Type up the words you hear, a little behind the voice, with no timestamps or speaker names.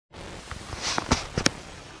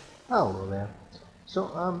Hello there. So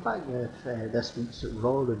I'm back with this week's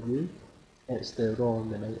Raw review. It's the Raw on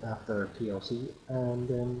the night after TLC,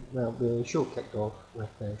 and well, the show kicked off with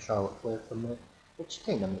Charlotte Flair from it, which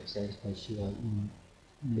kind of makes sense because she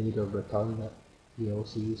made her return at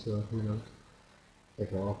TLC, so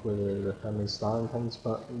kicking off with the returning star and things.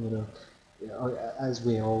 But as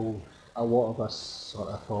we all, a lot of us sort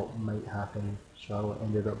of thought might happen, Charlotte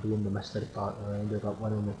ended up being the mystery partner, ended up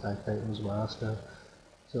winning the tag titles with Asuka.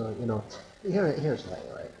 So, here's the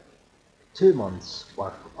thing, right? 2 months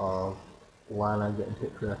worth of Lana getting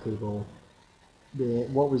put through a table.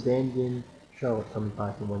 What was the end game? Charlotte comes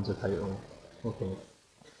back and wins the title. Okay.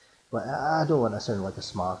 But I don't want to sound like a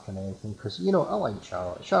smart and anything, because, I like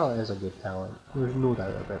Charlotte. Charlotte is a good talent. There's no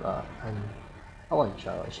doubt about that. And I like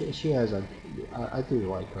Charlotte. She has I do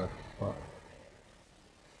like her. But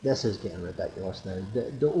this is getting ridiculous now.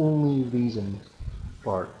 The only reason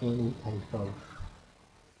for any type of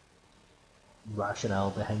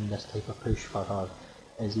rationale behind this type of push for her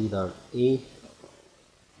is either A,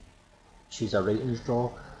 she's a ratings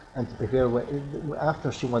draw, and to be fair,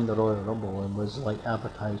 after she won the Royal Rumble and was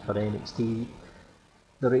advertised for NXT,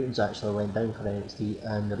 the ratings actually went down for NXT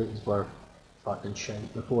and the ratings were fucking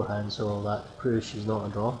shit beforehand, so that proves she's not a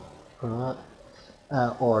draw for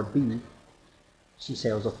that. Or B, she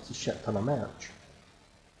sells a shit ton of merch.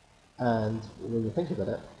 And when you think about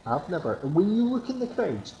it, when you look in the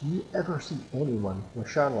crowds, do you ever see anyone with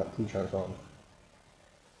Charlotte t-shirts on?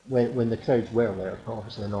 When the crowds were there,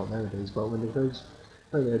 obviously not nowadays, but when the crowds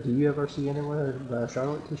were there, do you ever see anyone with a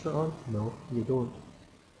Charlotte t-shirt on? No, you don't.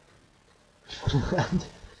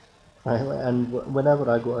 and whenever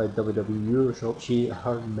I go to a WWE Euroshop,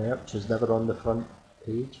 her merch is never on the front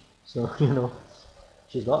page, so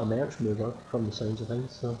she's not a merch mover from the sounds of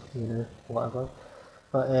things, so whatever.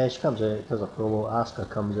 But she comes out, does a promo, Asuka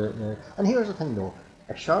comes out now. And here's the thing though,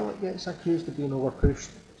 if Charlotte gets accused of being overpushed,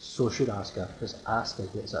 so should Asuka, because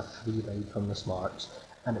Asuka gets a free ride from the Smarts.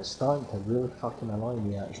 And it's starting to really fucking annoy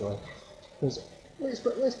me actually. Because, let's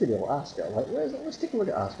be real, Asuka, let's take a look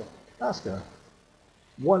at Asuka. Asuka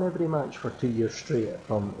won every match for 2 years straight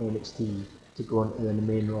from NXT to go into the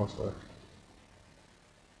main roster.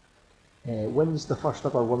 Wins the first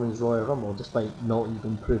ever Women's Royal Rumble despite not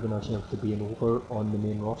even proving herself to be an over on the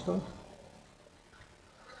main roster.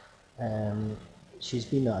 She's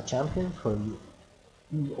been a champion for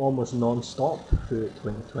almost non-stop throughout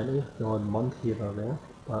 2020, the odd month here or there,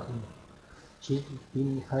 but she's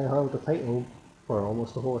been held the title for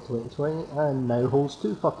almost the whole of 2020 and now holds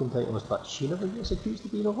 2 fucking titles, but she never gets accused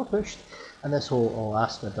of being overpushed. And this whole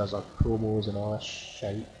Asuka does her promos and all this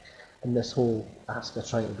shit. And this whole Asuka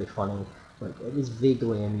trying to be funny, it was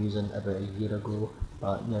vaguely amusing about a year ago,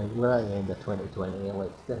 but we're at the end of 2020,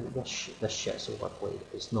 this shit's overplayed,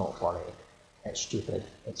 it's not funny, it's stupid,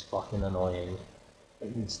 it's fucking annoying,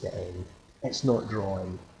 it needs to end, it's not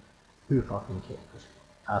drawing, who fucking cares,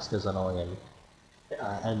 Asuka's annoying,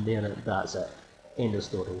 and that's it, end of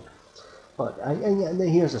story. But and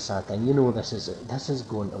here's the sad thing, this is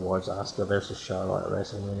going towards Asuka versus Charlotte at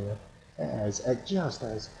WrestleMania. It just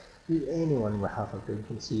is. Anyone with half a brain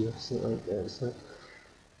can see this.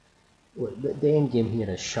 The end game here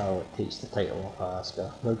is Charlotte takes the title off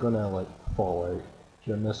Asuka. They're gonna fall out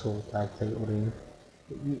during this whole tag title reign.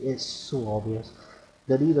 It's so obvious.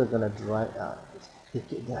 They're either gonna drag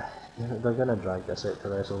they're gonna drag this out to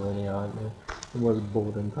WrestleMania, aren't they? The most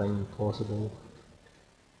boring time possible.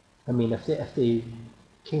 I mean, if they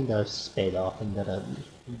kind of sped up and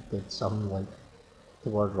did something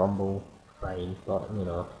toward Rumble, fine. But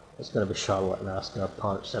it's going to be Charlotte and Asuka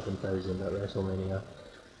part 7,000 at WrestleMania.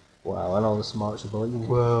 Wow, and all the smarts will be like,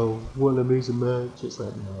 wow, what an amazing match. It's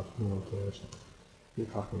like, no one cares. Who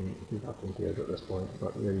fucking cares at this point?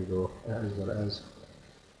 But there you go, it is what it is.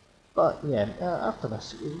 But yeah, after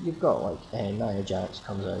this, you've got Nia Jax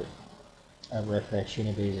comes out with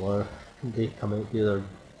Shayna Baszler. They come out, do their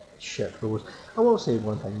shit promos. I will say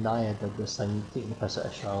one thing, Nia did this thing, taking the piss out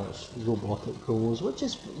of Charlotte's robotic promos, which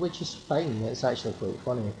is fine, it's actually quite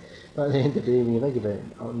funny. But at the end of the day, when you think about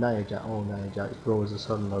it, Nia Jax promos is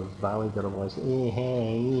her in her Valley Girl voice,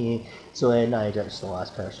 so Nia Jax is the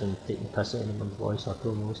last person taking the piss out of anyone's voice or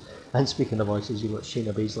promos. And speaking of voices, you've got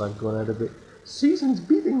Shayna Baszler going out about season's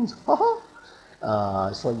beatings, haha!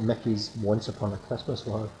 It's like Mickey's Once Upon a Christmas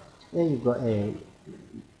with her. Then you've got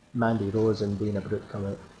Mandy Rose and Dana Brooke come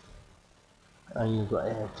out. And you've got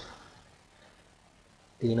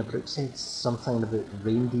Dana Brooke said something about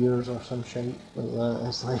reindeers or some shit like that.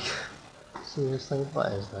 It's like, seriously,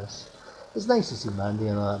 what is this? It's nice to see Mandy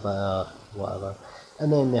and all that, but whatever.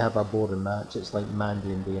 And then they have a boring match. It's like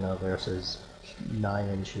Mandy and Dana versus Nia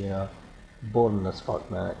and Shayna. boring as fuck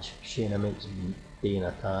match. Shayna makes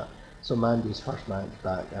Dana tap. So Mandy's first match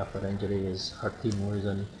back after injury is her team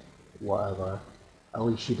losing, whatever. At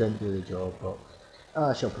least she didn't do the job,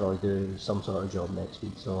 but she'll probably do some sort of job next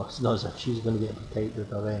week, so it's not as if she's going to get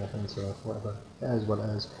protected or anything, so whatever. It is what it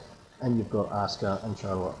is. And you've got Asuka and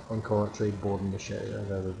Charlotte on commentary boring the shit out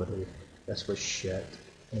of everybody. This was shit.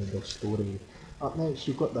 End of story. Up next,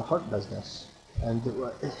 you've got the Hurt Business. And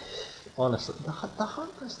honestly, the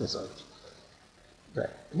Hurt Business are... Right,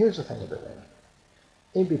 here's the thing about them.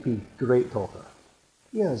 MVP, great talker.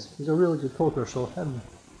 Yes, he's a really good talker, so him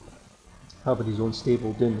having his own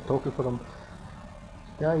stable doing the talking for him,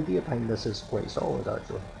 the idea behind this is quite solid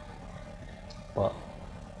actually. But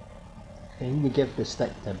then you give the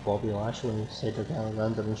stick to Bobby Lashley, Cedric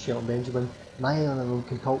Alexander and Shelton Benjamin, neither of them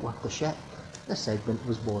can talk worth the shit. This segment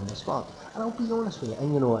was boring as fuck. And I'll be honest with you,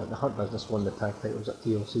 and you know what, the Hurt Business won the tag titles at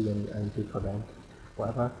TLC and good for them,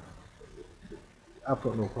 whatever. I've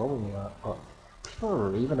got no problem with that, but people are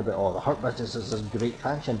raving about, oh, the Hurt Business is a great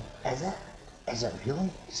faction. Is it? Is it really?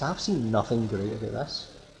 Because I've seen nothing great about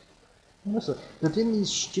this. Honestly, they're doing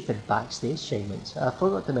these stupid backstage segments. I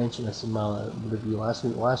forgot to mention this in my review last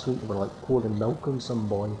week. Last week they were like pouring milk on some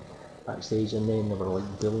boy backstage, and then they were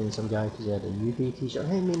like bullying some guy because he had a New Day t-shirt.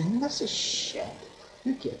 I mean, this is shit.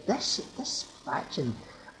 Who cares? This faction,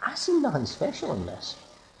 I see nothing special in this.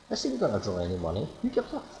 This ain't gonna draw any money. Who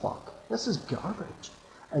gives a fuck? This is garbage.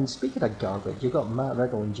 And speaking of garbage, you've got Matt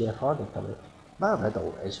Riddle and Jeff Hardy coming. Matt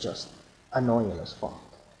Riddle is just annoying as fuck.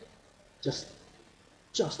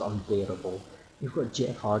 Just unbearable. You've got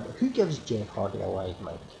Jeff Hardy. Who gives Jeff Hardy a live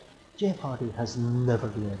mic? Jeff Hardy has never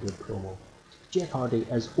been a good promo. Jeff Hardy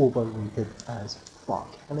is overrated as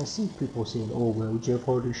fuck. And I see people saying, oh well, Jeff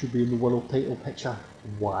Hardy should be in the world title picture.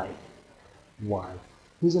 Why? Why?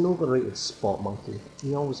 He's an overrated spot monkey.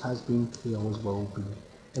 He always has been, he always will be.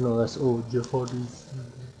 And all this, oh, Jeff Hardy's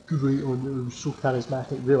great on it, so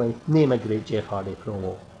charismatic. Really? Name a great Jeff Hardy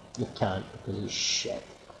promo. You can't, because he's shit.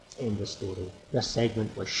 End of story. This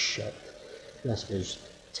segment was shit. This was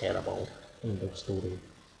terrible. End of story.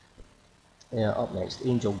 Up next,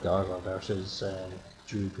 Angel Garza versus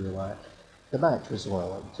Drew Gulak. The match was only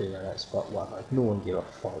like 2 minutes, but whatever. No one gave a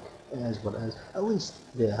fuck. It is what it is. At least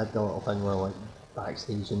they had the little thing where, like,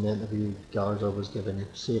 backstage in the interview, Garza was giving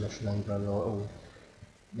Sarah Schneider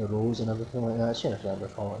the rose and everything like that. Sarah Schneider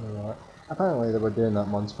called it and all that. Apparently they were doing that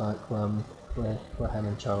months back with him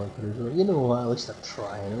and Charlie Cruz. You know what, at least they're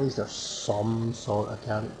trying, at least there's some sort of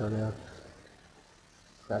character there.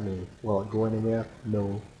 I mean, will it go anywhere?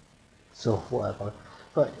 No. So, whatever.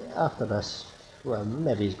 But after this, well,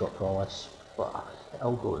 maybe he's got promise, but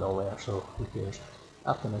it'll go nowhere, so who cares.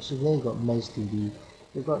 After this, you've then got Miz TV,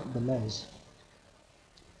 you've got The Miz,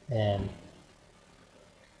 and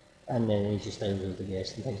then AJ Styles as the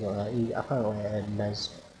guest and things like that. Apparently Miz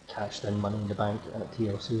cashed in Money in the Bank at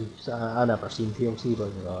TLC. So I never seen TLC,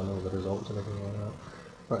 but you know, I know the results and everything like that.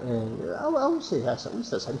 But I will say this, at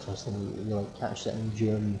least it's interesting. You like catch it in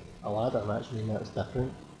during a ladder match. I mean, that's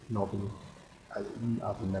different.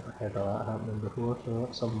 I've never heard of that happening before, so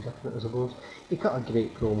that's something different, I suppose. He cut a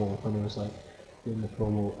great promo when he was like doing the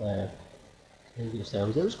promo. AJ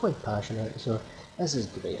Styles. It was quite passionate. So this is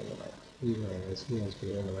great in the mic. He really is. He is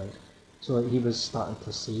great in the mic. So he was starting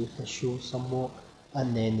to save the show somewhat.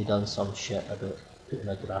 And then they done some shit about putting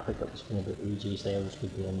a graphic up the screen about AJ Styles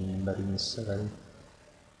could be in Marines 7.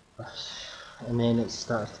 And then it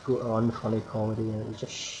started to go to unfunny comedy and it was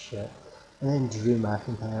just shit. And then Drew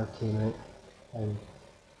McIntyre came out and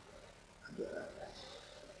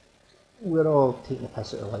we're all taking a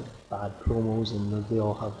piss out of like bad promos and they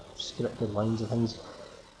all have scripted lines and things.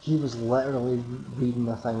 He was literally reading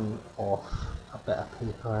the thing off a bit of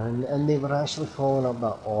paper and they were actually following up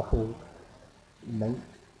that awful night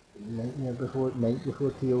before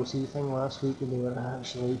TLC thing last week, and they were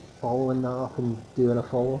actually following that up and doing a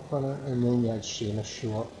follow-up on it. And then you had Sheamus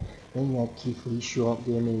show up, then you had Keith Lee show up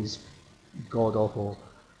doing his god-awful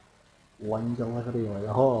line delivery, like,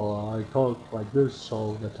 oh, I talk like this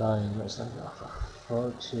all the time. It's like, oh,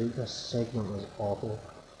 for fuck's sake, this segment was awful.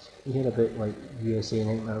 You hear about like USA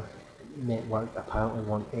Network apparently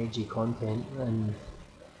want edgy content, and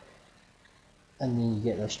then you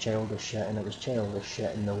get this childish shit, and it was childish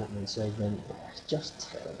shit in the opening segment. It's just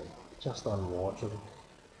terrible. Just unwatchable.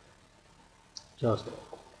 Just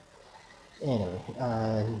awful. Anyway,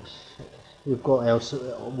 and we've got else.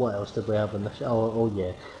 What else did we have in the show? Oh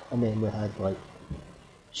yeah. And then we had like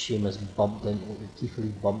Sheamus Keith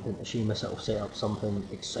Lee bumped into Sheamus. It'll set up something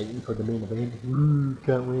exciting for the main event. Woo,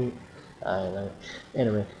 can't wait.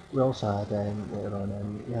 Anyway, we also had later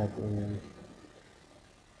on, we had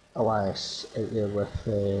Elias out there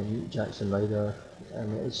with Jackson Ryder,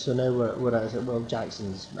 and so now we're at it. Well,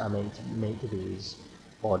 Jackson's meant to be his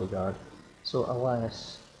bodyguard, so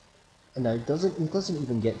Elias now doesn't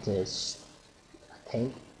even get to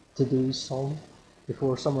attempt to do his song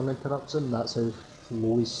before someone interrupts him. That's how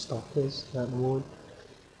slow his stuff is at the moment.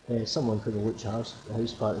 Someone from the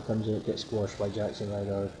house party comes out, gets squashed by Jackson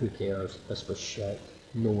Ryder. Who cares? This was shit.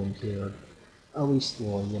 No one cared. At least,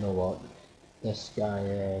 well, you know what? This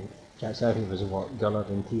guy, Jackson, I think was what, Gunner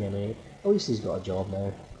in TNA. At least he's got a job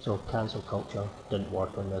now. So cancel culture didn't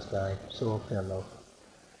work on this guy. So fair enough.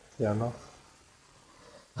 Fair enough.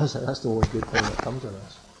 That's the only good thing that comes of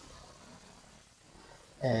this.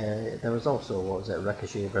 There was also, what was it,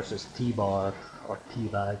 Ricochet versus T-Bar, or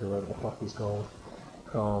T-Bag, or whatever the fuck he's called,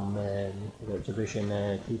 from the exhibition.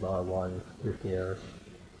 T-Bar won, who cares?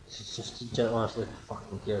 Just honestly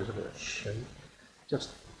fucking cares about shit.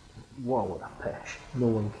 Just, what a pish. No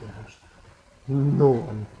one cares. No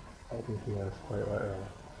one fucking cares, quite literally.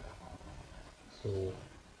 So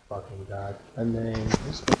fucking bad. And then,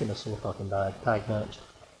 speaking of so fucking bad, tag match,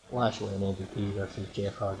 Lashley and MVP versus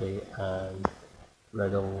Jeff Hardy and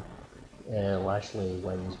Riddle. Lashley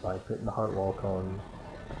wins by putting the Hurt Lock on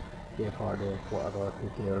Jeff Hardy, whatever,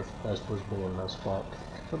 who cares, this was boring as fuck.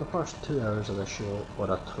 For the first 2 hours of the show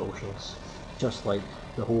were atrocious, just like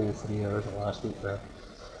the whole 3 hours of last week were.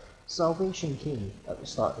 Salvation came at the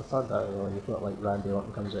start of the third hour when you've got like Randy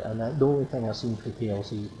Orton comes out, and the only thing I've seen for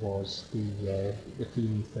TLC was the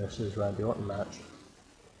Fiend versus Randy Orton match.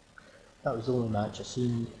 That was the only match I've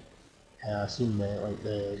seen. I've seen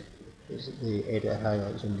the edit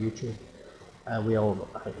highlights on YouTube. I think we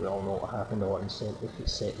all know what happened. Orton set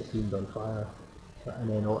the Fiend on fire, and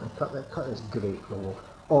then Orton cut this great promo.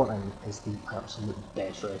 Orton is the absolute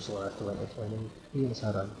best wrestler of 2020. He has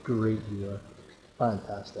had a great year.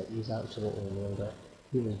 Fantastic. He's absolutely nailed it.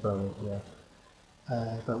 He was brilliant here.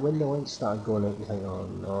 But when the lights started going out, you think, oh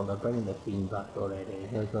no, they're bringing the Fiend back already.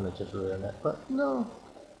 They're going to just ruin it. But no,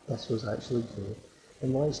 this was actually great.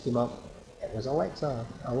 When the lights came up, it was Alexa.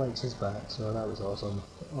 Alexa's back, so that was awesome.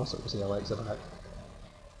 Awesome to see Alexa back.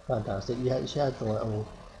 Fantastic. Yeah, she had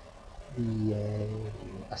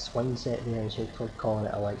a swing set there, and she was calling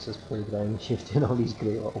it Alexa's playground. She was doing all these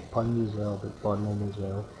great little puns as well, but Burnham as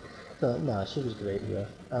well. But nah, she was great here.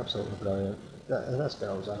 Absolutely brilliant. This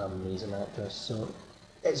girl was an amazing actress. So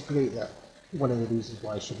it's great that one of the reasons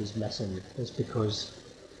why she was missing is because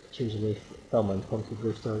she was away filming Punky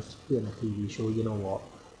Brewster's doing a TV show. You know what?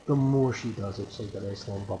 The more she does outside the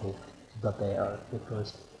wrestling bubble, the better.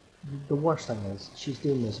 Because the worst thing is, she's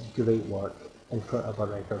doing this great work in front of a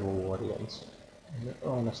regular audience. And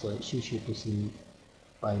honestly, she should be seen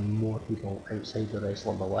by more people outside the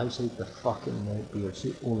wrestling bubble, outside the fucking Nightbeards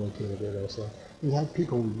who only care about wrestling. We had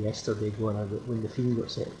people yesterday going out when the Fiend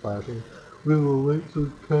got set fire saying, well,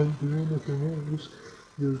 Alexa can't do anything else.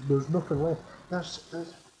 There's nothing left.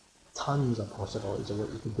 There's tons of possibilities of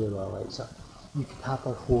what you could do with Alexa. You could have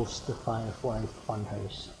her host the Firefly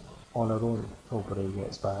Funhouse on her own till Bray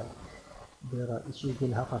gets back. You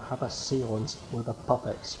can have a seance with the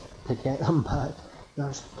puppets to get them back.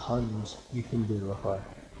 There's tons you can do with her,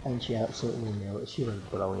 and she absolutely nailed it. She was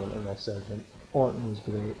brilliant in this segment. Orton was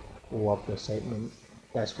great. Loved the segment.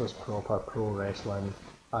 This was proper pro wrestling.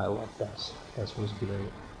 I loved this. This was great.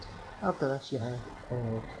 After this, you had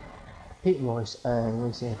Peyton Royce and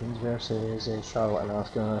Lacey Evans versus Charlotte and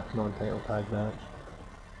Asuka non-title tag match.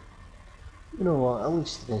 You know what? At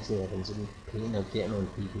least Lacey Evans and Peyton are getting on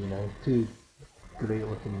TV now. Two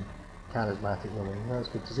great-looking, charismatic women. That's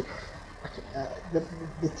good to see.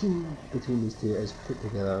 The team between these two is put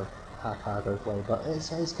together half-heartedly, but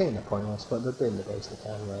it's kind of pointless. But they're doing the best they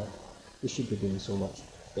can with it. They should be doing so much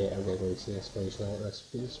better with Lacey, especially at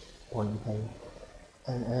this point in time.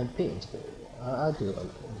 And Peyton's good. I do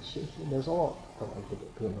like Peyton. There's a lot to like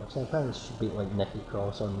about Peyton. So apparently she beat like Nikki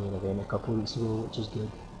Cross on main event a couple of weeks ago, which is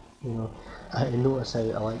good. You know, I noticed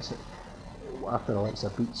how after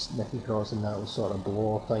Alexa beats Nikki Cross in that was sort of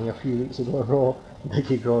blow off thing a few weeks ago on Raw,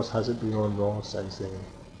 Nikki Cross hasn't been on Raw since then.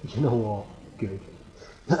 You know what? Good.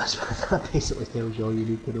 That basically tells you all you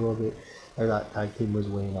need to know about how that tag team was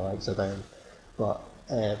weighing Alexa down. But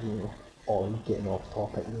on getting off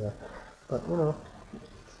topic there. But you know,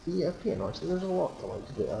 yeah, being honest, there's a lot to like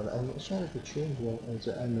about her, and Charlotte could change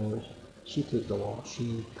it. I know she took the loss,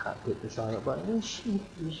 she tapped it to Charlotte, but she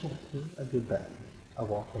had a good bit of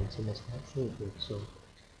offense in this match, really good, so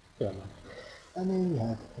fair enough. And then you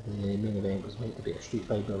had the main event was meant to be a street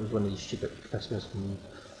fight, but it was one of these stupid Christmas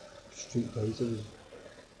street fights. It was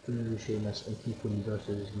Drew Sheamus and Keith Lee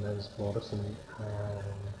versus Miz Morrison and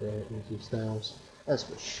AJ Styles. This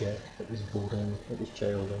was shit. It was boring. It was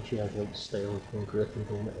childish. She had like style and Griffin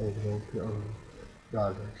going to everyone put on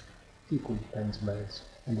rather people pins Miz.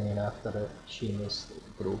 And then after it, Sheamus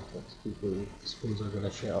broke it. People suppose are going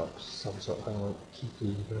to set up some sort of thing like Keith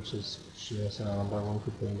Lee versus Sheamus in a number one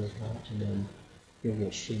contenders match, and then you'll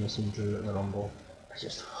get Sheamus and Drew at the Rumble. I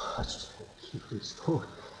just hope Keith Lee's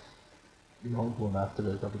not going after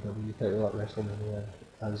the WWE title at WrestleMania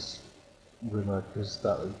as rumoured, because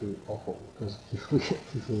that would be awful, because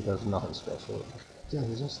Keith Lee does nothing special. Yeah,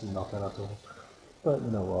 there's just nothing at all. But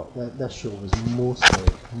you know what, this show was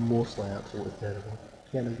mostly absolutely terrible.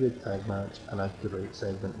 He had a good tag match and a great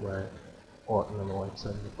segment where Orton and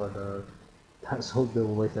Alexa were there. That's all the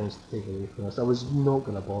only things to take away from this. I was not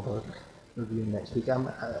going to bother reviewing next week.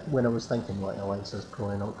 When I was thinking like Alexa's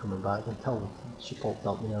probably not coming back until she popped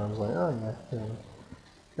up there, I was like, oh yeah,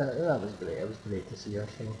 that was great. It was great to see her.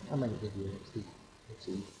 So I might review next week. Let's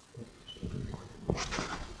see.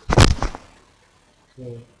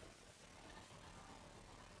 Yeah.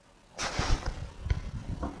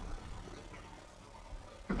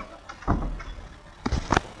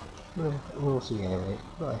 We'll see anyway.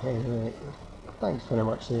 But anyway, thanks very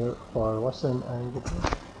much there for listening and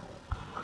goodbye.